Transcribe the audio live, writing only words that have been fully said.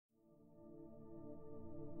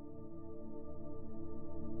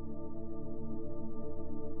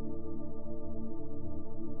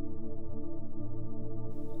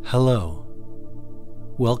Hello.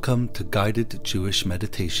 Welcome to Guided Jewish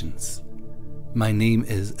Meditations. My name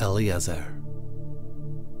is Eliezer.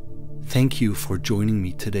 Thank you for joining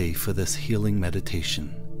me today for this healing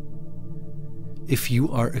meditation. If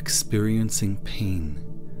you are experiencing pain,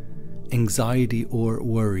 anxiety, or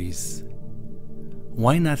worries,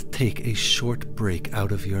 why not take a short break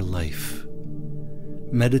out of your life?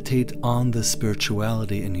 Meditate on the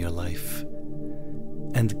spirituality in your life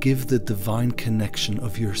and give the divine connection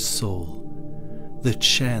of your soul the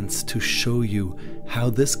chance to show you how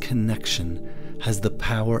this connection has the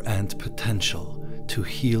power and potential to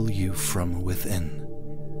heal you from within.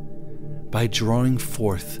 By drawing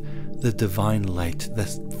forth the divine light that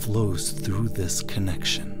flows through this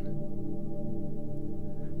connection.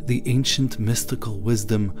 The ancient mystical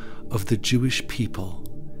wisdom of the Jewish people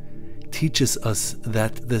teaches us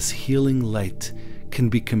that this healing light can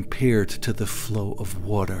be compared to the flow of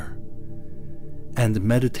water, and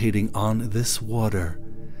meditating on this water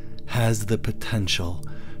has the potential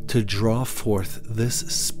to draw forth this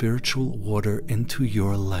spiritual water into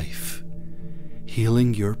your life,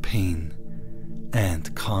 healing your pain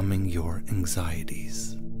and calming your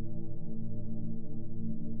anxieties.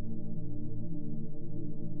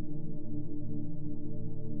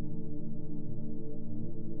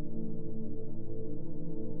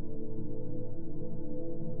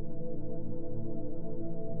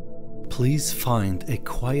 Please find a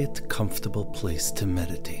quiet, comfortable place to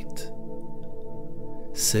meditate.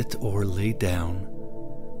 Sit or lay down,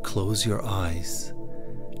 close your eyes,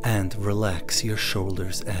 and relax your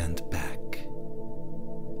shoulders and back.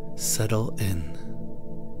 Settle in.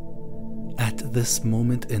 At this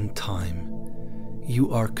moment in time,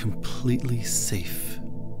 you are completely safe.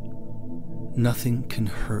 Nothing can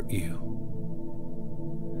hurt you.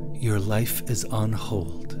 Your life is on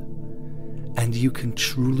hold, and you can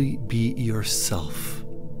truly be yourself,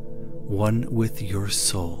 one with your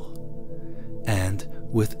soul, and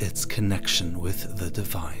with its connection with the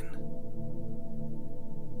divine.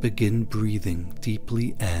 Begin breathing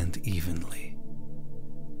deeply and evenly.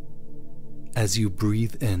 As you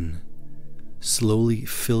breathe in, slowly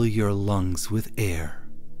fill your lungs with air,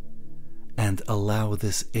 and allow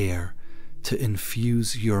this air to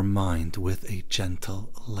infuse your mind with a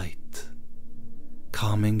gentle light,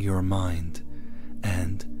 calming your mind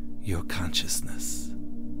and your consciousness.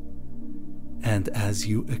 And as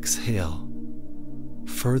you exhale,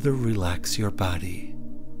 further relax your body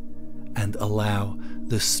and allow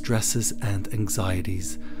the stresses and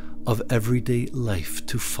anxieties of everyday life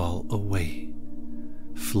to fall away,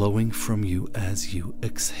 flowing from you as you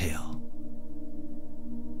exhale.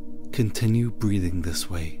 Continue breathing this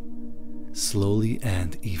way, slowly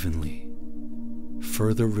and evenly,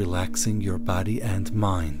 further relaxing your body and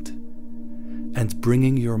mind, and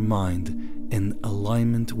bringing your mind in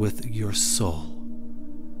alignment with your soul,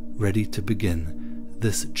 ready to begin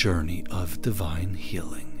this journey of divine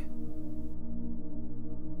healing.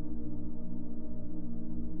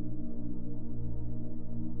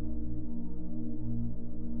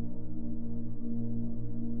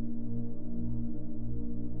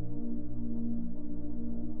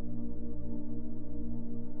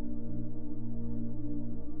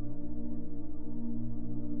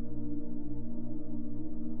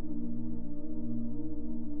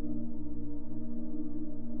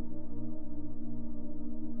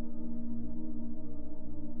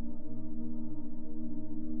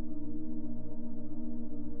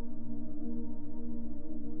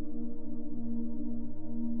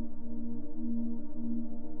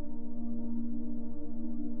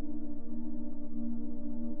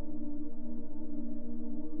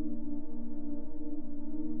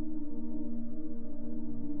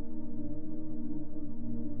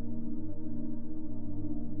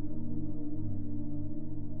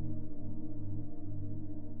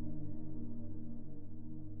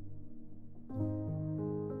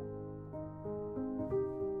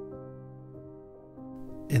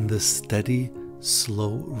 In the steady,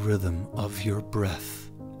 slow rhythm of your breath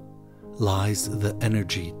lies the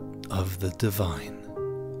energy of the divine.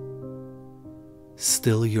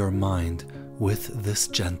 Still your mind with this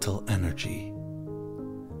gentle energy,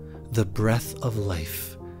 the breath of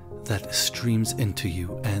life that streams into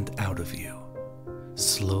you and out of you,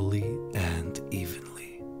 slowly and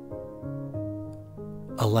evenly.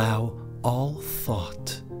 Allow all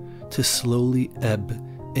thought to slowly ebb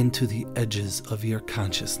into the edges of your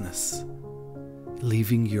consciousness,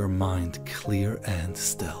 leaving your mind clear and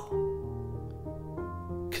still.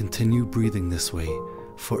 Continue breathing this way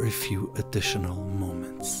for a few additional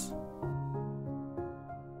moments.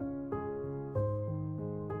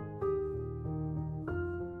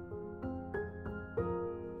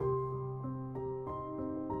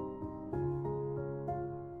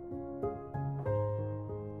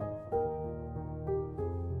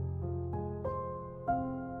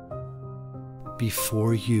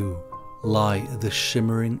 Before you lie the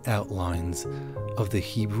shimmering outlines of the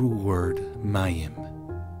Hebrew word Mayim,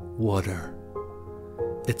 water.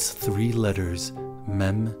 Its 3 letters,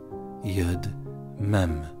 Mem, Yud,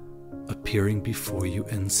 Mem, appearing before you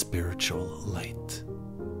in spiritual light.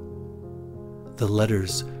 The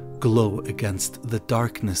letters glow against the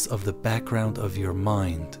darkness of the background of your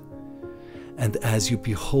mind, and as you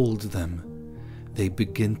behold them, they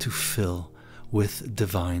begin to fill with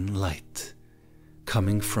divine light,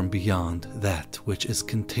 coming from beyond that which is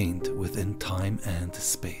contained within time and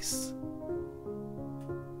space.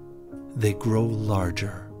 They grow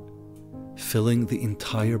larger, filling the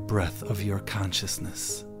entire breadth of your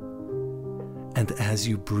consciousness. And as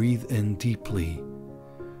you breathe in deeply,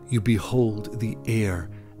 you behold the air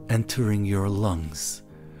entering your lungs,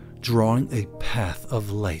 drawing a path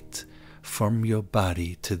of light from your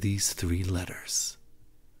body to these 3 letters.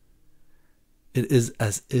 It is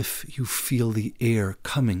as if you feel the air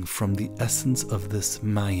coming from the essence of this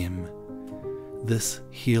Mayim, this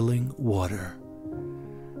healing water,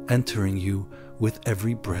 entering you with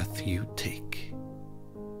every breath you take.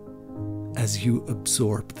 As you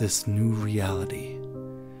absorb this new reality,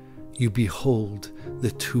 you behold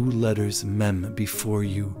the 2 letters Mem before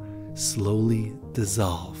you slowly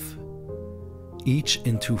dissolve, each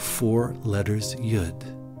into 4 letters Yud,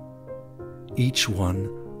 each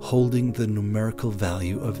one holding the numerical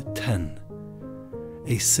value of 10,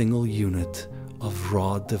 a single unit of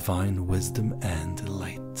raw divine wisdom and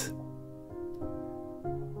light.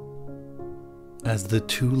 As the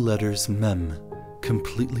 2 letters Mem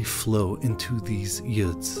completely flow into these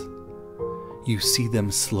Yuds, you see them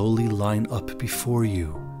slowly line up before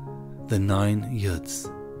you, the 9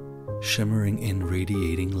 Yuds, shimmering in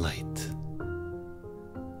radiating light.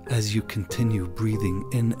 As you continue breathing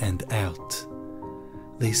in and out,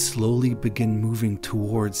 they slowly begin moving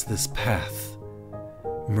towards this path,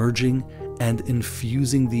 merging and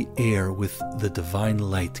infusing the air with the divine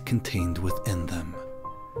light contained within them,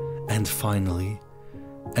 and finally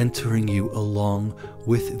entering you along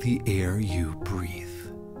with the air you breathe.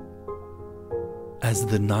 As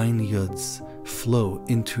the 9 Yuds flow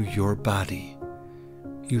into your body,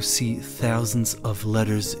 you see thousands of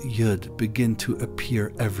letters Yud begin to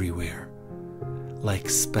appear everywhere, like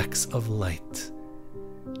specks of light,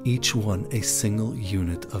 each one a single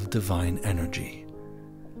unit of divine energy,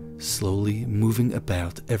 slowly moving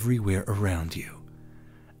about everywhere around you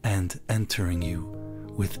and entering you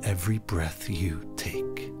with every breath you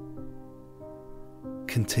take.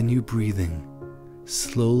 Continue breathing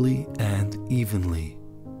slowly and evenly,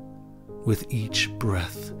 with each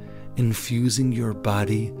breath infusing your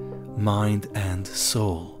body, mind, and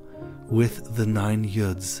soul with the 9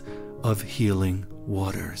 Yuds of healing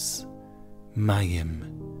waters,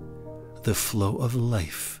 Mayim, the flow of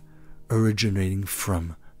life originating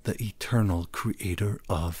from the eternal Creator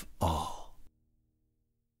of all.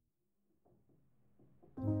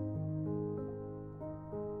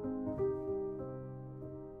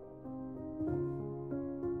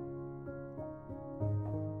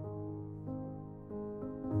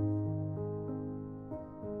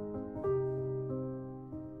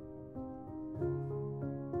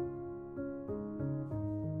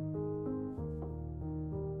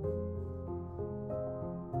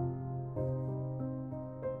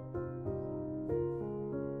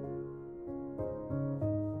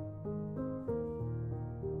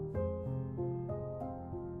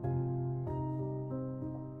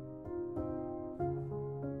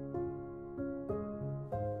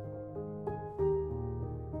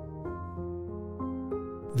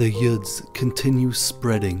 The Yuds continue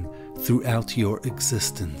spreading throughout your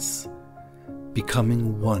existence,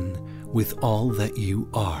 becoming one with all that you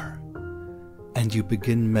are, and you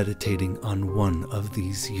begin meditating on one of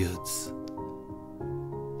these Yuds.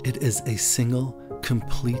 It is a single,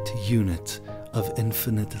 complete unit of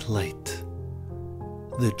infinite light,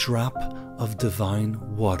 the drop of divine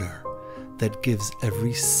water that gives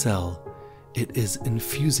every cell it is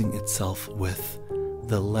infusing itself with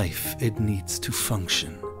the life it needs to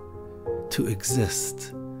function, to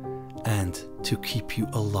exist, and to keep you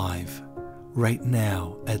alive right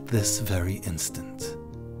now at this very instant.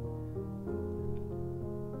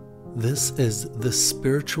 This is the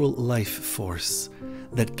spiritual life force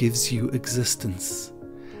that gives you existence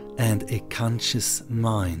and a conscious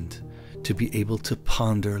mind to be able to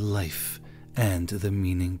ponder life and the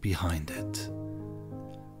meaning behind it.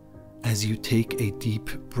 As you take a deep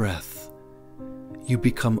breath, you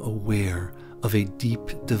become aware of a deep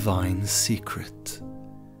divine secret,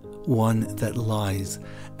 one that lies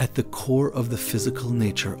at the core of the physical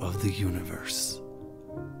nature of the universe.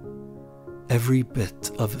 every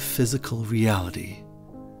bit of physical reality,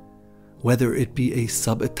 whether it be a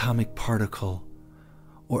subatomic particle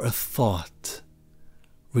or a thought,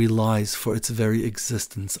 relies for its very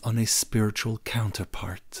existence on a spiritual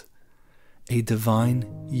counterpart, a divine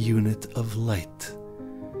unit of light,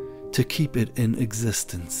 to keep it in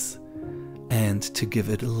existence and to give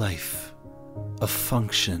it life, a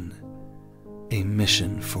function, a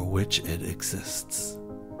mission for which it exists.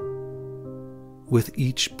 With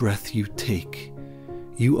each breath you take,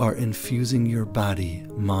 you are infusing your body,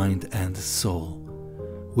 mind, and soul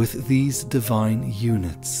with these divine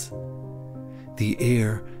units, the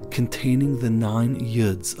air containing the 9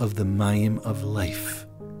 yuds of the Mayim of life,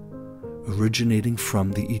 originating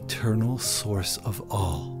from the eternal source of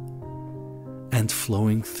all, and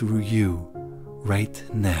flowing through you right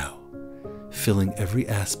now, filling every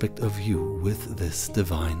aspect of you with this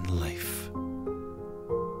divine life.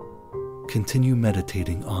 Continue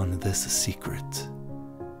meditating on this secret.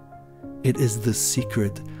 It is the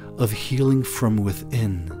secret of healing from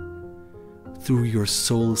within, through your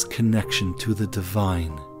soul's connection to the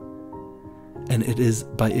divine. And it is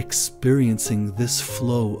by experiencing this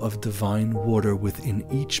flow of divine water within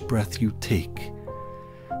each breath you take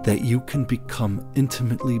that you can become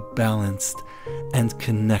intimately balanced and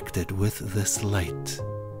connected with this light,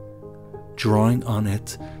 drawing on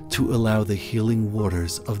it to allow the healing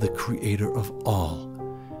waters of the Creator of all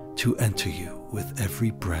to enter you with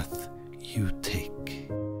every breath you take.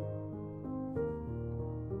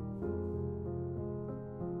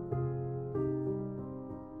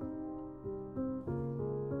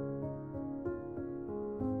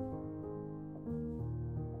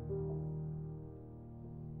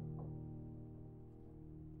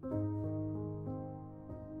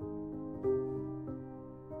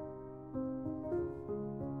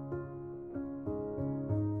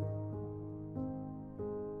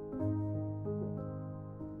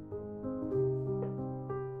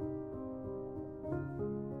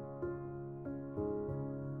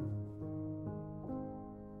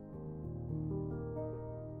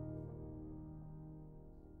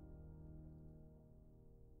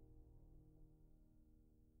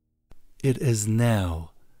 It is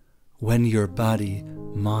now, when your body,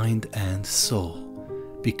 mind, and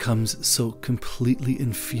soul becomes so completely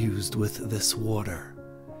infused with this water,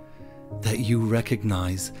 that you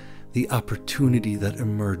recognize the opportunity that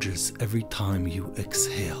emerges every time you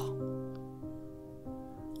exhale.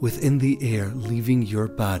 Within the air leaving your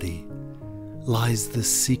body lies the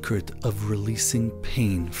secret of releasing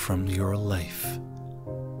pain from your life,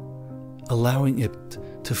 allowing it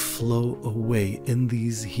to flow away in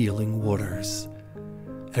these healing waters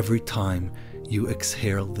every time you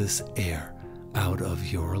exhale this air out of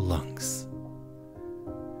your lungs.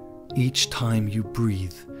 Each time you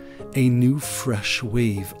breathe, a new fresh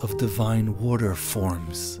wave of divine water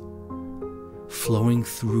forms, flowing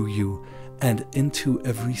through you and into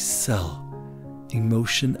every cell,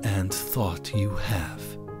 emotion, and thought you have,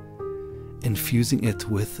 infusing it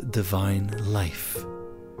with divine life,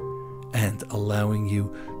 and allowing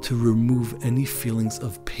you to remove any feelings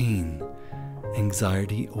of pain,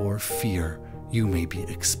 anxiety, or fear you may be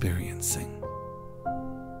experiencing.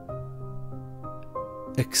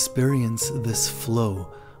 Experience this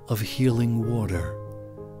flow of healing water,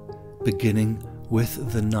 beginning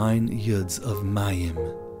with the 9 yuds of Mayim,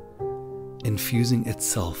 infusing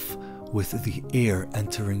itself with the air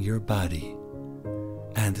entering your body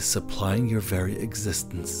and supplying your very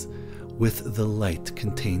existence with the light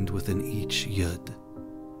contained within each yud.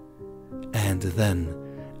 And then,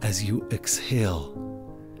 as you exhale,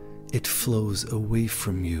 it flows away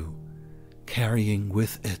from you, carrying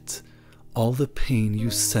with it all the pain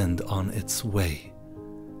you send on its way,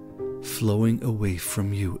 flowing away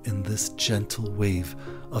from you in this gentle wave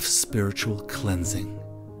of spiritual cleansing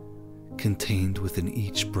contained within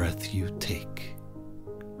each breath you take.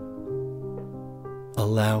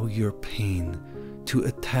 Allow your pain to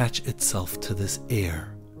attach itself to this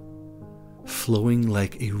air, flowing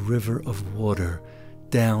like a river of water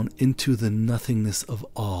down into the nothingness of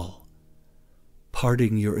all,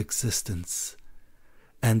 parting your existence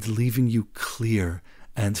and leaving you clear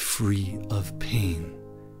and free of pain,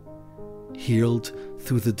 healed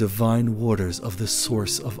through the divine waters of the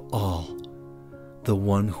source of all, the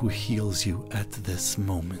one who heals you at this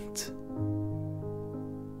moment.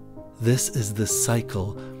 This is the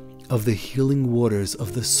cycle of the healing waters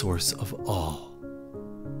of the source of all.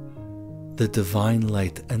 The divine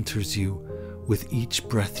light enters you with each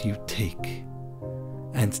breath you take,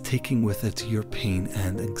 and taking with it your pain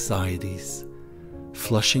and anxieties,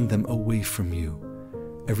 flushing them away from you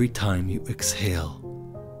every time you exhale,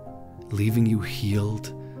 leaving you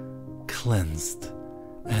healed, cleansed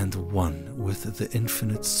and one with the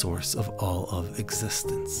infinite source of all of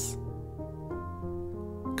existence.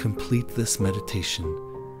 Complete this meditation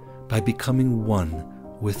by becoming one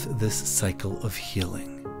with this cycle of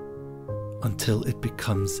healing until it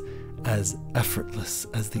becomes as effortless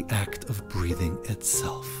as the act of breathing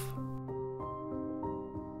itself.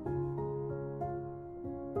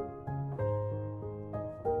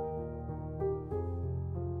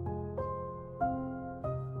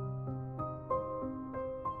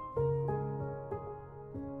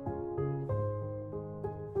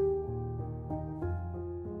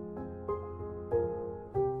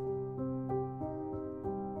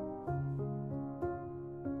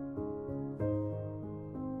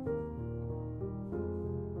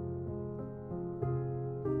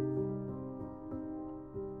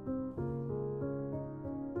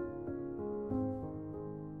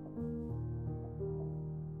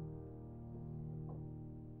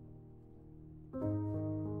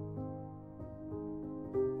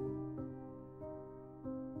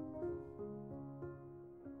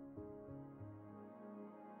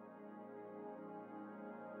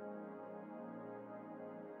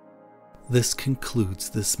 This concludes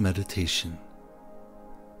this meditation.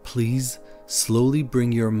 Please slowly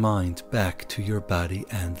bring your mind back to your body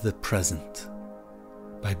and the present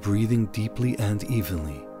by breathing deeply and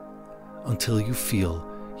evenly until you feel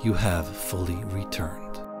you have fully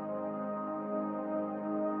returned.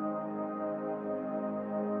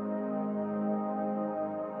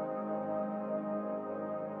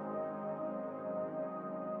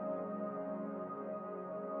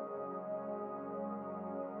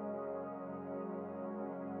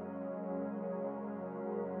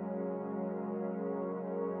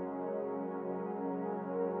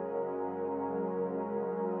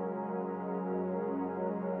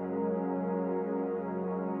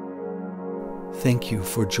 Thank you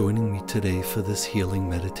for joining me today for this healing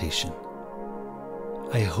meditation.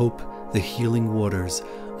 I hope the healing waters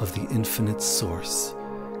of the infinite source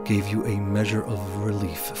gave you a measure of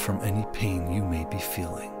relief from any pain you may be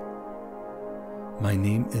feeling. My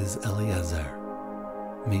name is Eliezer.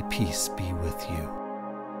 May peace be with you.